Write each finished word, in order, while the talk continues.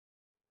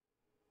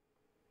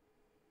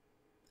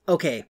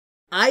Okay,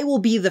 I will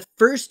be the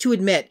first to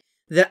admit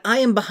that I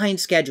am behind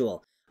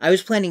schedule. I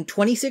was planning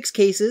 26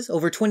 cases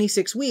over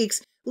 26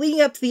 weeks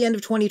leading up to the end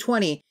of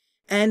 2020,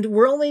 and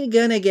we're only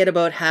gonna get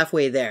about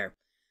halfway there.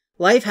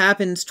 Life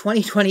happens,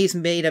 2020's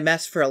made a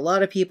mess for a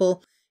lot of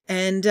people,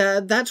 and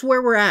that's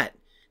where we're at.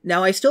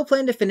 Now, I still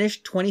plan to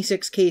finish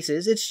 26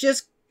 cases, it's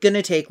just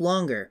gonna take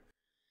longer.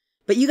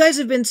 But you guys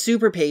have been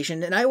super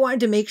patient, and I wanted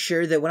to make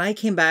sure that when I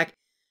came back,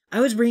 I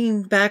was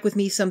bringing back with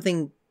me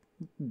something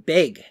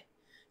big.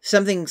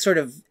 Something sort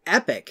of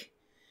epic.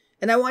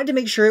 And I wanted to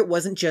make sure it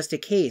wasn't just a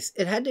case.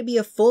 It had to be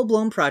a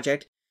full-blown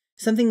project,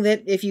 something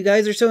that, if you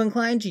guys are so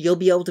inclined, you'll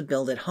be able to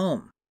build at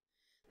home.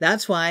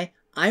 That's why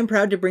I'm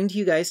proud to bring to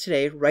you guys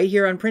today, right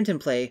here on Print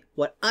and Play,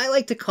 what I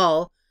like to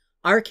call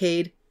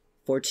Arcade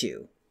for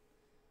Two.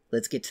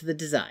 Let's get to the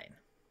design.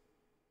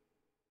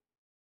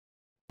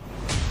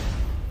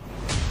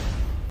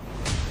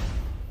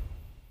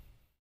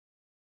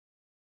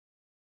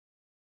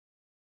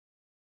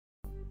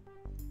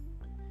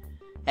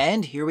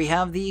 And here we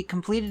have the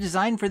completed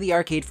design for the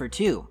Arcade for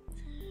Two.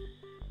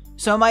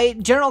 So my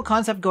general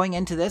concept going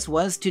into this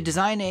was to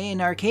design an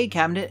arcade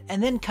cabinet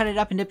and then cut it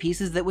up into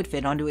pieces that would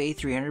fit onto a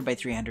 300 by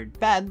 300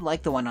 bed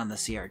like the one on the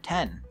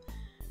CR10.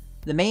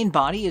 The main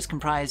body is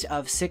comprised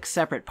of 6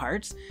 separate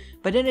parts,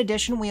 but in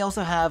addition we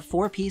also have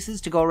 4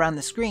 pieces to go around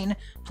the screen,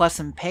 plus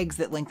some pegs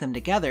that link them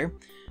together,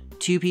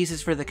 2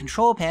 pieces for the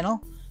control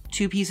panel,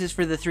 2 pieces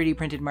for the 3D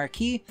printed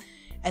marquee,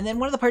 and then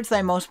one of the parts that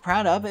I'm most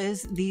proud of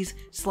is these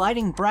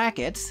sliding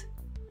brackets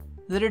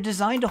that are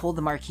designed to hold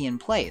the marquee in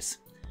place.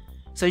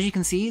 So as you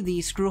can see,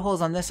 the screw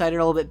holes on this side are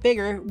a little bit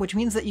bigger, which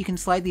means that you can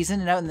slide these in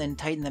and out and then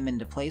tighten them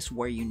into place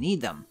where you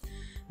need them.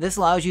 This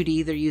allows you to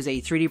either use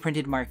a 3D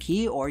printed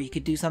marquee, or you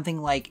could do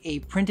something like a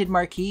printed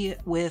marquee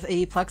with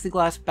a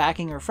plexiglass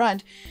backing or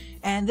front,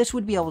 and this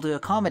would be able to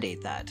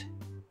accommodate that.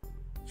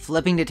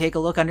 Flipping to take a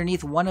look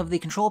underneath one of the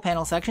control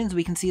panel sections,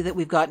 we can see that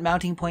we've got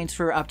mounting points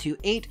for up to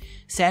 8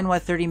 Sanwa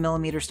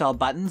 30mm style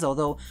buttons,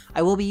 although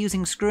I will be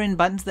using screw-in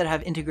buttons that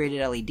have integrated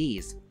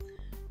LEDs.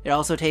 It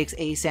also takes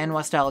a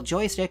Sanwa style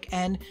joystick,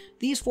 and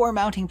these 4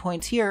 mounting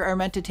points here are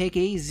meant to take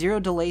a zero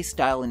delay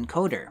style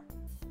encoder.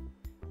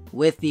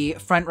 With the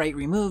front right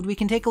removed, we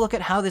can take a look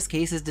at how this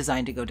case is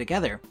designed to go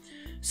together.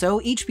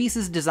 So each piece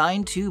is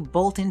designed to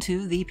bolt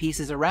into the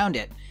pieces around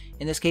it.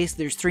 In this case,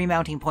 there's 3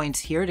 mounting points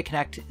here to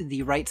connect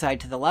the right side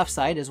to the left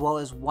side, as well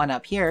as 1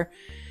 up here,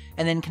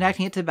 and then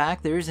connecting it to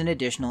back, there's an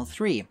additional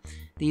 3.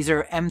 These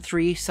are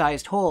M3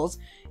 sized holes,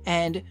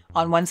 and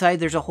on one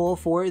side there's a hole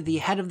for the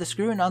head of the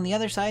screw, and on the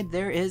other side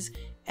there is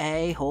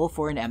a hole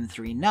for an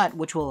M3 nut,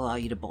 which will allow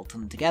you to bolt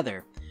them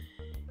together.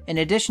 In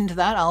addition to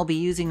that, I'll be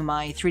using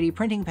my 3D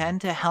printing pen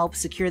to help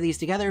secure these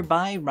together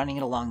by running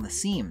it along the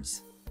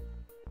seams.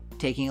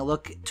 Taking a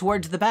look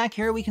towards the back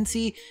here, we can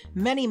see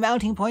many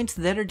mounting points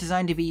that are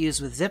designed to be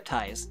used with zip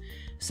ties.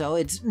 So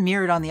it's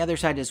mirrored on the other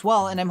side as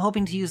well, and I'm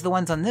hoping to use the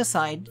ones on this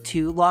side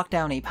to lock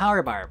down a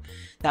power bar.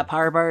 That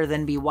power bar will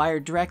then be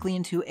wired directly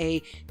into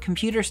a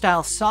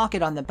computer-style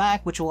socket on the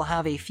back, which will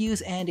have a fuse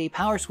and a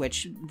power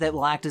switch that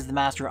will act as the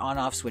master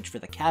on-off switch for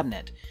the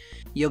cabinet.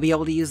 You'll be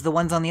able to use the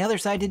ones on the other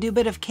side to do a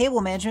bit of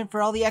cable management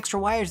for all the extra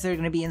wires that are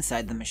going to be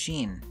inside the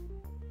machine.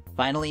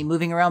 Finally,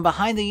 moving around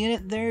behind the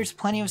unit, there's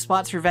plenty of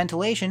spots for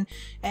ventilation,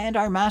 and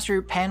our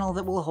master panel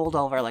that will hold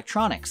all of our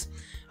electronics.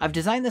 I've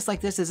designed this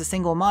like this as a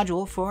single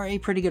module for a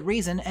pretty good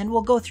reason, and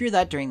we'll go through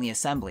that during the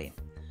assembly.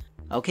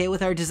 Okay,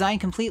 with our design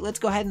complete, let's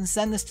go ahead and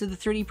send this to the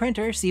 3D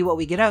printer, see what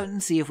we get out,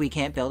 and see if we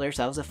can't build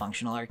ourselves a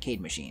functional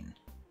arcade machine.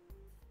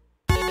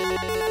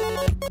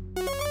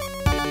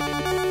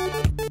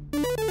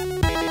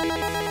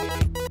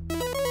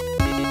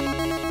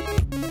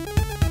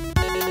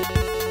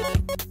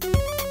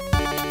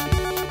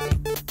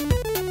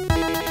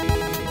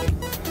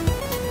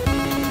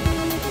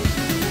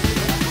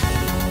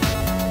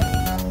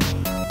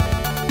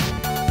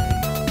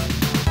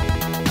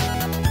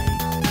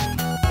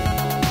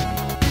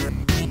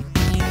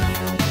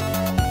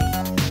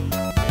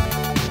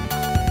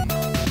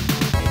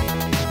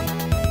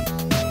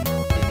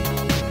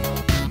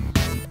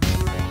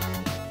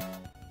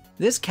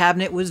 This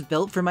cabinet was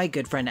built for my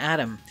good friend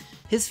Adam.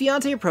 His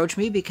fiancée approached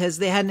me because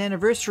they had an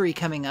anniversary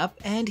coming up,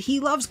 and he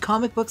loves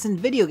comic books and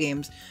video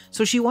games,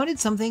 so she wanted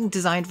something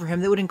designed for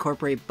him that would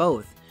incorporate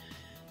both.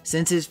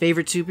 Since his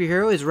favorite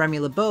superhero is Remy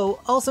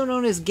LeBeau, also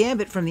known as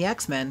Gambit from the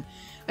X-Men,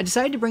 I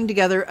decided to bring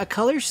together a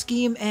color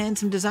scheme and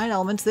some design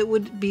elements that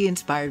would be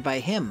inspired by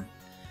him.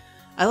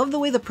 I love the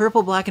way the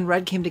purple, black, and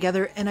red came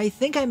together, and I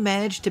think I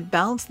managed to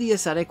balance the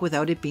aesthetic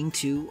without it being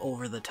too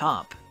over the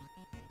top.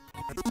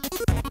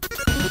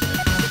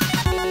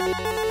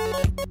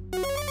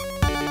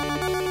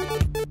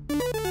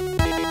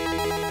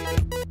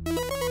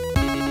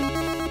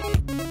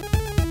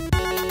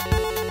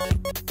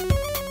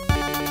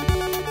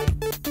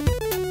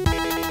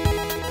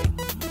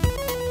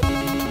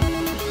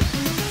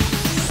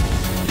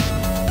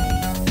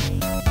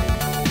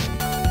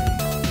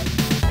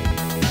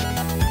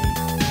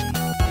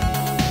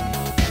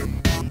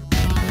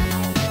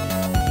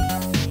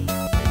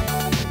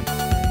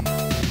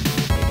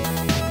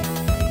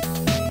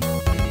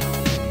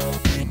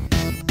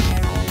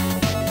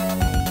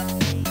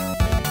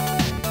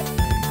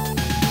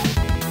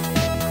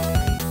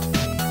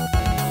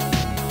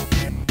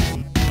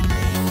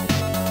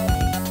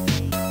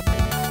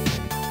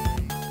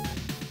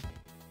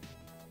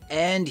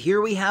 And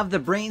here we have the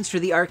brains for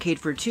the Arcade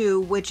for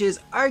 2, which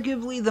is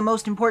arguably the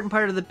most important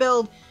part of the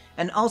build,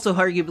 and also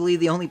arguably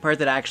the only part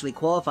that actually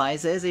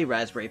qualifies as a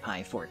Raspberry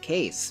Pi 4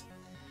 case.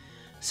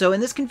 So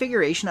in this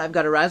configuration, I've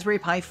got a Raspberry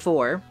Pi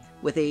 4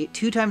 with a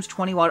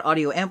 2x20 watt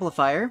audio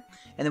amplifier,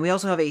 and then we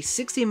also have a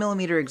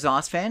 60mm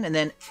exhaust fan, and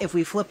then if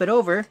we flip it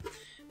over,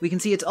 we can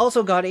see it's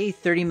also got a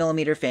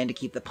 30mm fan to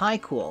keep the Pi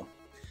cool.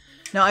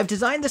 Now I've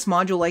designed this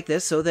module like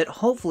this so that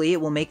hopefully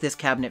it will make this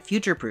cabinet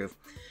future-proof.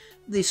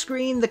 The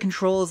screen, the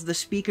controls, the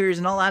speakers,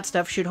 and all that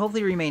stuff should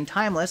hopefully remain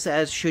timeless,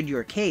 as should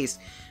your case.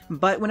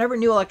 But whenever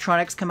new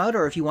electronics come out,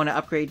 or if you want to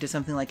upgrade to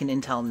something like an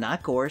Intel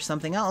NUC or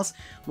something else,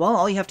 well,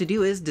 all you have to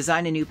do is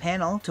design a new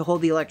panel to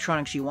hold the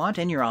electronics you want,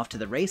 and you're off to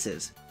the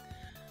races.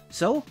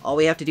 So, all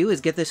we have to do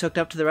is get this hooked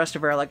up to the rest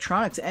of our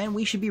electronics, and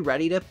we should be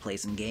ready to play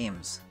some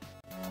games.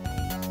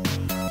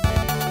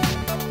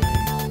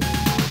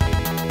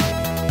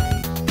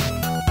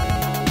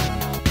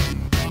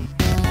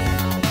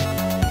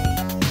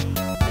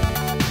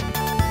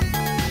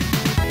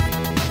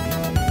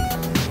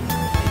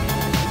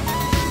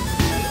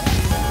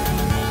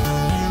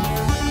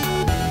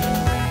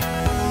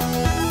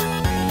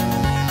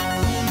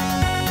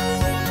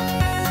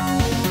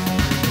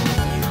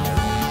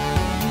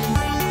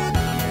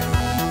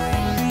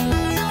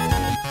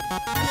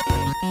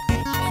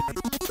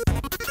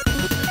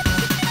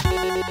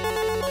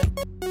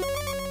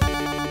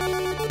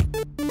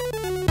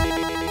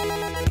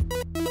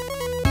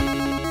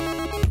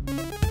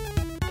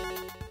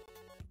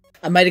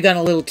 I might have gone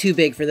a little too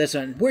big for this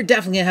one. We're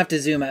definitely going to have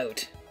to zoom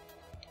out.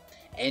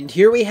 And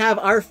here we have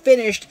our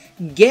finished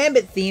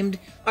Gambit-themed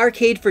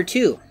Arcade for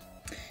 2.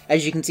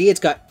 As you can see, it's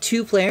got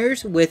 2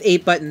 players with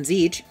 8 buttons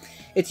each.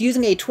 It's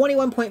using a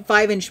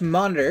 21.5-inch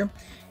monitor.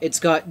 It's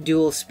got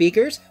dual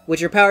speakers,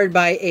 which are powered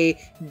by a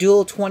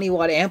dual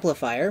 20-watt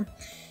amplifier.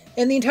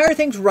 And the entire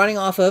thing's running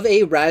off of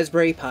a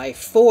Raspberry Pi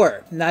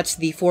 4. And that's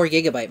the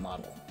 4GB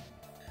model.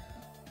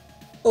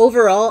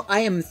 Overall, I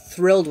am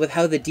thrilled with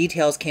how the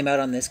details came out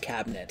on this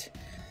cabinet.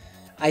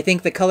 I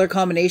think the color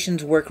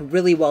combinations work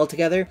really well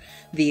together.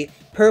 The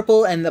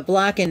purple and the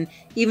black, and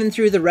even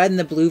through the red and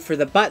the blue for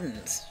the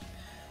buttons.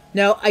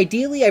 Now,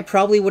 ideally, I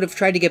probably would have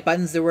tried to get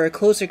buttons that were a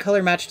closer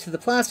color match to the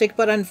plastic,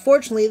 but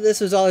unfortunately, this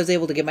was all I was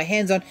able to get my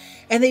hands on,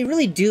 and they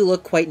really do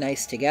look quite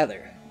nice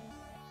together.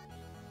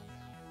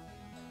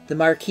 The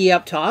marquee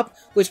up top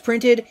was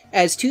printed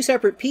as 2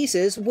 separate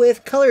pieces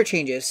with color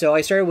changes, so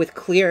I started with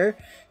clear,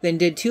 then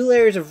did 2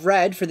 layers of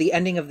red for the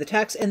ending of the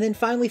text, and then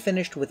finally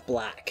finished with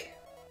black.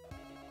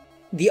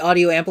 The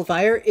audio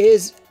amplifier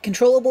is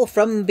controllable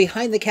from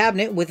behind the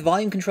cabinet with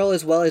volume control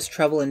as well as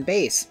treble and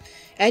bass,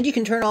 and you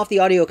can turn off the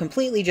audio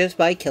completely just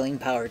by killing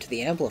power to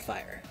the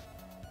amplifier.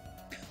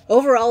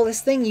 Overall,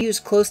 this thing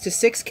used close to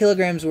 6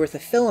 kilograms worth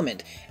of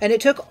filament, and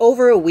it took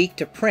over a week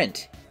to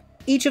print.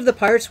 Each of the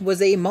parts was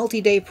a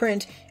multi-day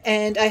print,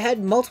 and I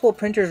had multiple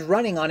printers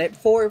running on it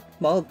for,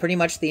 well, pretty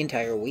much the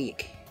entire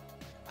week.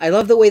 I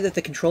love the way that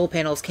the control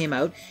panels came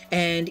out,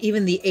 and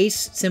even the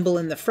ace symbol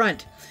in the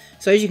front.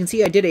 So as you can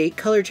see, I did a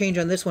color change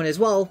on this one as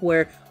well,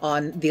 where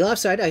on the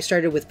left side I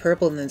started with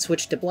purple and then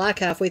switched to black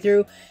halfway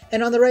through,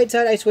 and on the right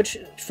side I switched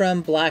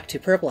from black to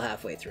purple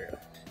halfway through.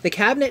 The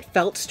cabinet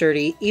felt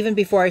sturdy even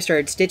before I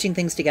started stitching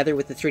things together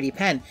with the 3D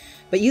pen,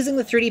 but using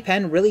the 3D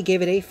pen really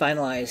gave it a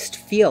finalized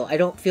feel. I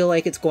don't feel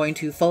like it's going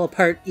to fall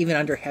apart even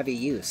under heavy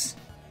use.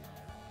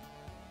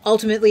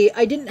 Ultimately,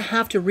 I didn't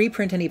have to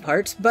reprint any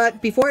parts,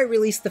 but before I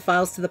release the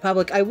files to the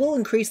public, I will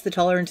increase the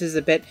tolerances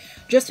a bit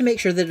just to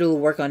make sure that it'll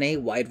work on a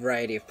wide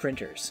variety of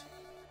printers.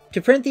 To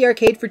print the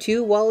Arcade for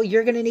 2, well,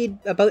 you're going to need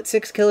about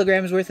 6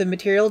 kilograms worth of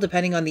material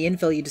depending on the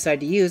infill you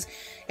decide to use,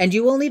 and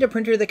you will need a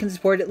printer that can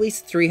support at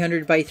least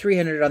 300 by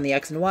 300 on the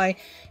X and Y,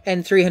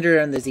 and 300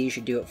 on the Z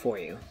should do it for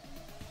you.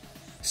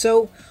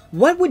 So,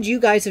 what would you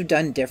guys have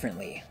done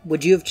differently?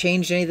 Would you have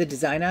changed any of the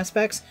design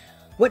aspects?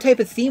 What type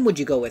of theme would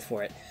you go with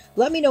for it?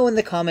 Let me know in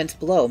the comments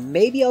below.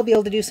 Maybe I'll be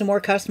able to do some more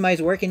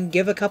customized work and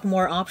give a couple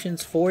more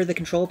options for the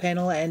control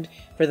panel and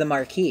for the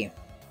marquee.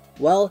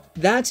 Well,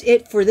 that's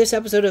it for this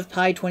episode of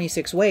Pi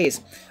 26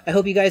 Ways. I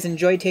hope you guys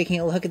enjoyed taking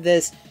a look at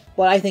this,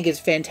 what I think is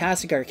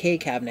fantastic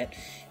arcade cabinet.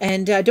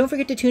 And don't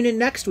forget to tune in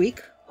next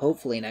week,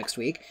 hopefully next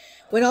week,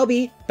 when I'll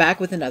be back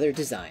with another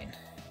design.